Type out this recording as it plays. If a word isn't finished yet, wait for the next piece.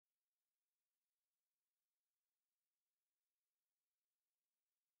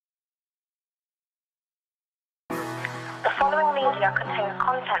The following media contains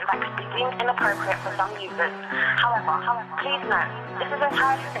content that could be deemed inappropriate for some users. However, please note, this is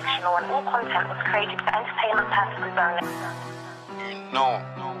entirely fictional and all content was created for entertainment purposes only. You know.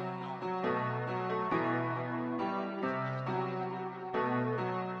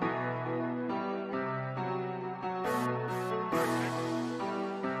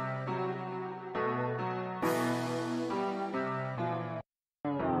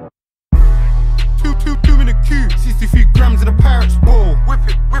 Two in the queue, 63 grams of the Pirates ball. Whip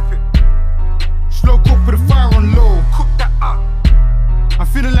it. Slow cook with the fire on low. Cook that up. I'm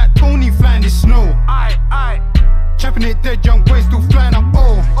feeling like Tony flying this snow. Aye. Chapping it dead, young boy still flying up.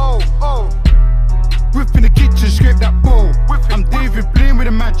 Oh. Whip in the kitchen, scrape that bowl. I'm David Blaine with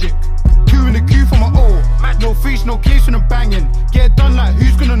the magic. Two in the queue for my O. No face, no case when I'm banging. Get it done like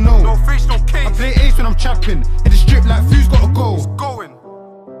who's gonna know? No face, no case. I play ace when I'm chapping. Hit the strip like who's gotta go? It's going.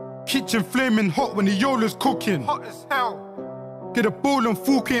 Kitchen flaming hot when the Yola's cooking. Hot as hell. Get a bowl and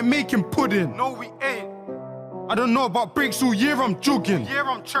fork, ain't making pudding. No, we ain't. I don't know about breaks all year, I'm jogging. Yeah,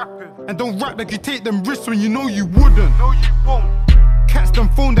 I'm trapping. And don't rap like you take them risks when you know you wouldn't. No, you won't. Cats them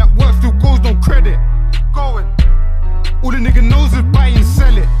phone that work still goes, no credit. Going. All the nigga knows is buy and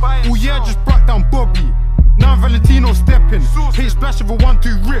sell it. Oh yeah, I just brought down Bobby. Now Valentino stepping. Hit splash over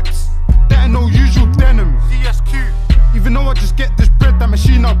 1-2 rips. That ain't no usual denim. CSQ. Even though I just get this bread, that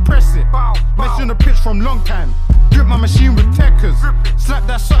machine I'll press it. Messi on the pitch from long time. Drip my machine with techers. Slap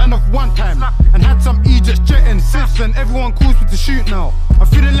that something off one time. And had some Egypts jetting. Since then, everyone calls me to shoot now. I'm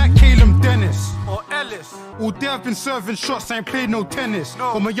feeling like Caleb Dennis or Ellis. All day I've been serving shots, I ain't played no tennis.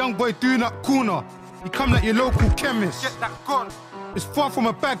 But my young boy doing up corner. He come like your local chemist. Get that gun. It's far from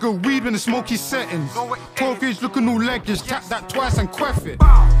a bag of weed in the smoky settings. 12 gauge looking all leggish. Tap that twice and quaff it.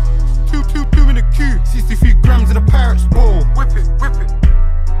 Two in the queue, 63 grams of the Pirates ball. Whip it.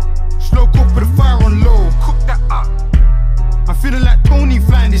 Slow cook with the fire on low. Cook that up. I'm feeling like Tony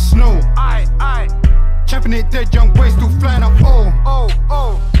flying this snow. Aye. Chapping it dead, young boy still flying up.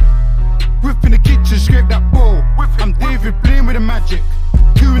 Oh. Whip in the kitchen, scrape that bowl. I'm David Blaine with the magic.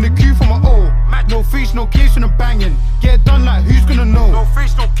 Two in the queue for my O. No face, no case when I'm banging. Get it done like who's gonna know? No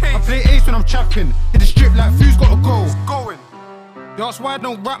face, no case. I play ace when I'm chapping. Hit the strip like who's gotta go? It's going. That's why I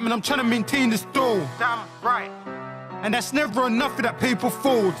don't rap, man, I'm trying to maintain this dough. Damn right. And that's never enough for that paper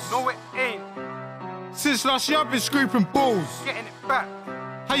folds. No, it ain't. Since last year I've been scraping balls. Getting it back.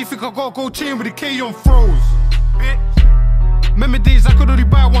 How you think I got a gold chain with a K on froze? Bitch. Remember days I could only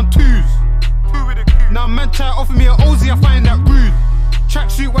buy 1-2s. Two with a Q. Now man try to offer me an Ozy, I find that rude.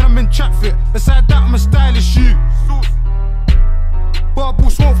 Tracksuit when I'm in track fit. Beside that I'm a stylish shoot. But I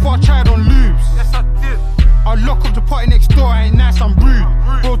bought smoke before I tried on lubes. Yes I did. I lock up the party next door, I ain't nice, I'm rude.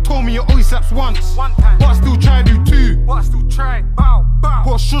 Bro told me you only slaps once, but I still try to do two. Bow.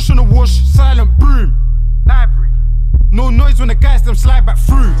 Put a shush on the wash, silent broom. Library. No noise when the guys them slide back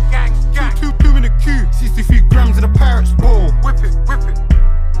through. Gang. Two in the queue, 63 grams of the Pirates ball. Whip it.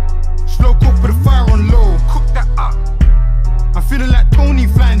 Slow cook with the fire on low. Cook that up. I'm feeling like Tony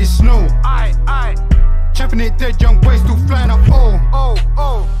flying this snow. Aye. Chapping it dead, young boy still flying up. Oh.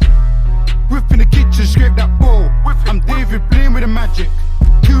 Whip in the kitchen, scrape that bowl. I'm David Blaine with the magic.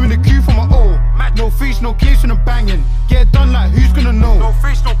 Two in the queue for my O. No face, no case when I'm banging. Get it done like who's gonna know? No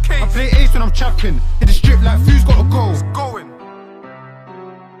face, no case. I play ace when I'm chapping.